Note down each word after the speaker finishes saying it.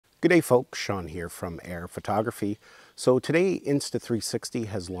Good day folks, Sean here from Air Photography. So today Insta360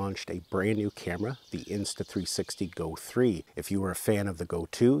 has launched a brand new camera, the Insta360 Go 3. If you were a fan of the Go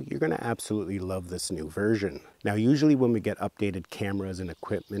 2, you're going to absolutely love this new version. Now usually when we get updated cameras and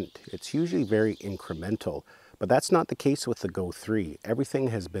equipment, it's usually very incremental. But that's not the case with the Go 3. Everything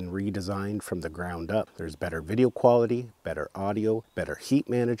has been redesigned from the ground up. There's better video quality, better audio, better heat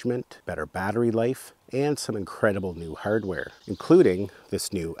management, better battery life, and some incredible new hardware, including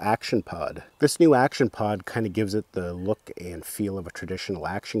this new action pod. This new action pod kind of gives it the look and feel of a traditional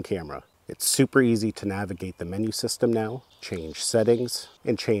action camera. It's super easy to navigate the menu system now, change settings,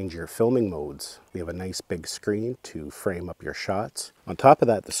 and change your filming modes. We have a nice big screen to frame up your shots. On top of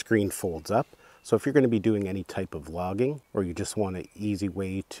that, the screen folds up. So if you're going to be doing any type of vlogging, or you just want an easy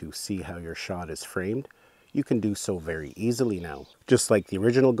way to see how your shot is framed, you can do so very easily now. Just like the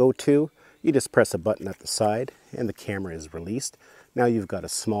original Go 2, you just press a button at the side and the camera is released. Now you've got a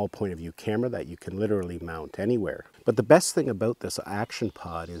small point of view camera that you can literally mount anywhere. But the best thing about this action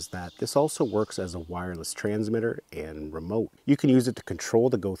pod is that this also works as a wireless transmitter and remote. You can use it to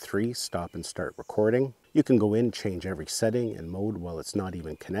control the Go 3, stop and start recording. You can go in, change every setting and mode while it's not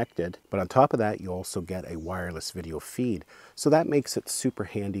even connected. But on top of that, you also get a wireless video feed. So that makes it super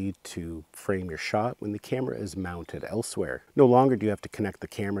handy to frame your shot when the camera is mounted elsewhere. No longer do you have to connect the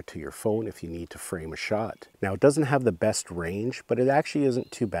camera to your phone if you need to frame a shot. Now it doesn't have the best range, but it actually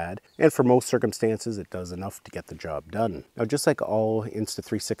isn't too bad. And for most circumstances, it does enough to get the job done. Now just like all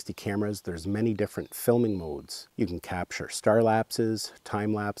Insta360 cameras, there's many different filming modes. You can capture star lapses,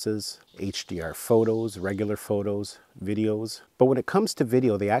 time lapses, HDR photos, regular photos, videos. But when it comes to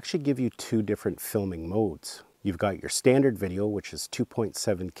video, they actually give you two different filming modes. You've got your standard video, which is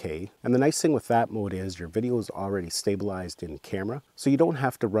 2.7K. And the nice thing with that mode is your video is already stabilized in camera, so you don't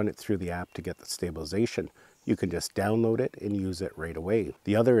have to run it through the app to get the stabilization. You can just download it and use it right away.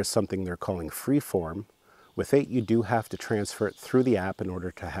 The other is something they're calling freeform. With it, you do have to transfer it through the app in order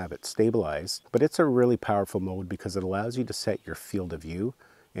to have it stabilized, but it's a really powerful mode because it allows you to set your field of view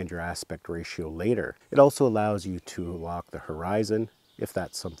and your aspect ratio later. It also allows you to lock the horizon if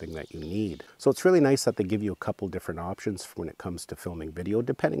that's something that you need. So it's really nice that they give you a couple different options when it comes to filming video,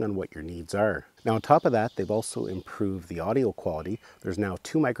 depending on what your needs are. Now on top of that, they've also improved the audio quality. There's now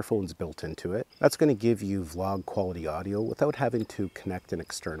 2 microphones built into it. That's going to give you vlog quality audio without having to connect an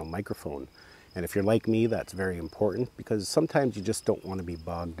external microphone. And if you're like me, that's very important because sometimes you just don't want to be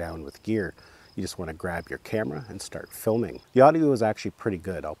bogged down with gear. You just want to grab your camera and start filming. The audio is actually pretty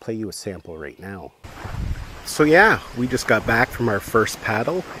good. I'll play you a sample right now. So yeah, we just got back from our first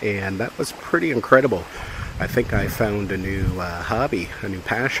paddle and that was pretty incredible. I think I found a new hobby, a new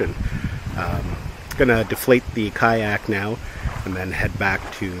passion. Gonna deflate the kayak now and then head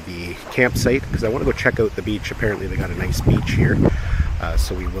back to the campsite because I want to go check out the beach. Apparently they got a nice beach here.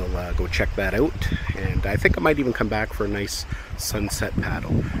 So we will go check that out, and I think I might even come back for a nice sunset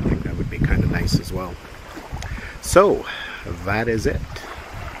paddle. I think that would be kind of nice as well. So that is it.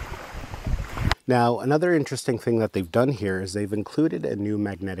 Now another interesting thing that they've done here is they've included a new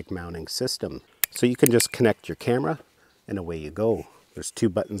magnetic mounting system. So you can just connect your camera and away you go. There's 2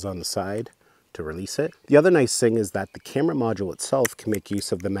 buttons on the side to release it. The other nice thing is that the camera module itself can make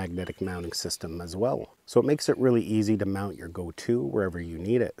use of the magnetic mounting system as well. So it makes it really easy to mount your Go 2 wherever you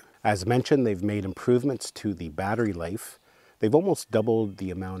need it. As mentioned, they've made improvements to the battery life. They've almost doubled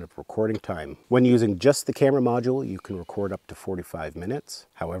the amount of recording time. When using just the camera module, you can record up to 45 minutes.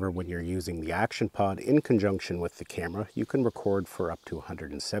 However, when you're using the action pod in conjunction with the camera, you can record for up to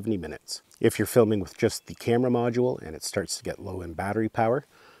 170 minutes. If you're filming with just the camera module and it starts to get low in battery power,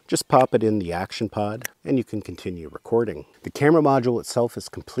 just pop it in the action pod and you can continue recording. The camera module itself is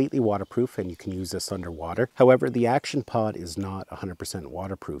completely waterproof and you can use this underwater. However, the action pod is not 100%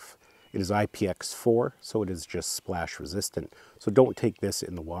 waterproof. It is IPX4, so it is just splash resistant. So don't take this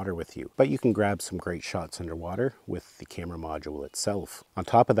in the water with you. But you can grab some great shots underwater with the camera module itself. On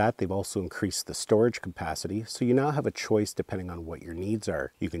top of that, they've also increased the storage capacity, so you now have a choice depending on what your needs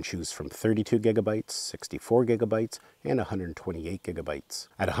are. You can choose from 32 gigabytes, 64 gigabytes, and 128 gigabytes.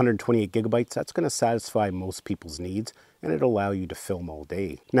 At 128 gigabytes, that's going to satisfy most people's needs, and it'll allow you to film all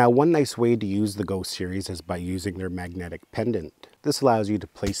day. Now, one nice way to use the Go series is by using their magnetic pendant. This allows you to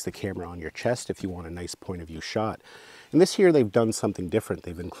place the camera on your chest if you want a nice point of view shot. And this year they've done something different.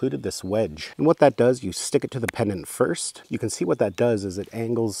 They've included this wedge. And what that does, you stick it to the pendant first. You can see what that does is it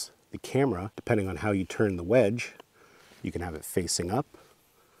angles the camera depending on how you turn the wedge. You can have it facing up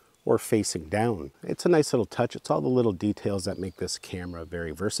or facing down. It's a nice little touch. It's all the little details that make this camera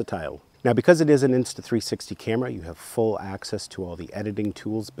very versatile. Now, because it is an Insta360 camera, you have full access to all the editing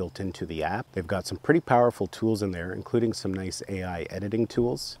tools built into the app. They've got some pretty powerful tools in there, including some nice AI editing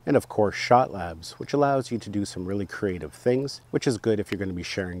tools, and of course Shot Labs, which allows you to do some really creative things, which is good if you're going to be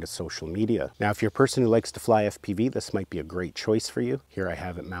sharing to social media. Now, if you're a person who likes to fly FPV, this might be a great choice for you. Here I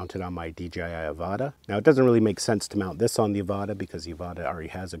have it mounted on my DJI Avata. Now, it doesn't really make sense to mount this on the Avata because the Avata already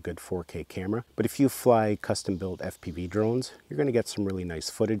has a good 4K camera, but if you fly custom-built FPV drones, you're going to get some really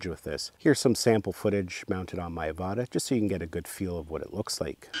nice footage with this. Here's some sample footage mounted on my Avata, just so you can get a good feel of what it looks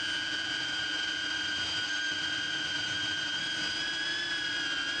like.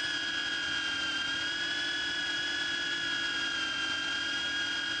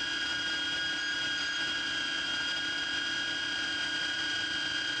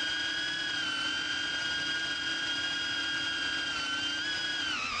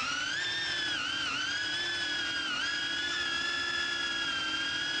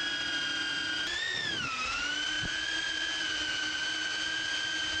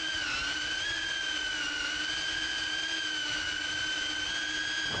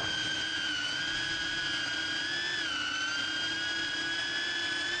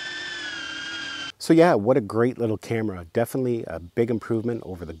 So yeah, what a great little camera. Definitely a big improvement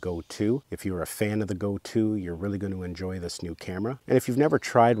over the Go 2. If you're a fan of the Go 2, you're really going to enjoy this new camera. And if you've never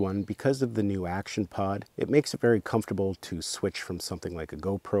tried one, because of the new action pod, it makes it very comfortable to switch from something like a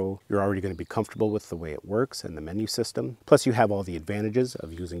GoPro. You're already going to be comfortable with the way it works and the menu system. Plus you have all the advantages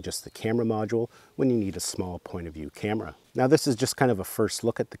of using just the camera module when you need a small point of view camera. Now this is just kind of a first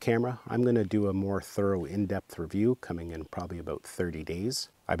look at the camera. I'm going to do a more thorough in-depth review coming in probably about 30 days.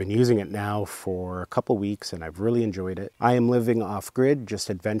 I've been using it now for a couple weeks and I've really enjoyed it. I am living off-grid, just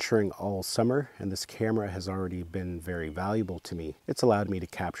adventuring all summer, and this camera has already been very valuable to me. It's allowed me to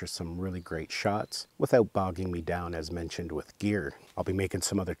capture some really great shots without bogging me down, as mentioned, with gear. I'll be making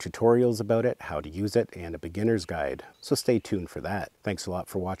some other tutorials about it, how to use it, and a beginner's guide. So stay tuned for that. Thanks a lot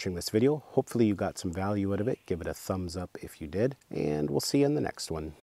for watching this video. Hopefully you got some value out of it. Give it a thumbs up if you did, and we'll see you in the next one.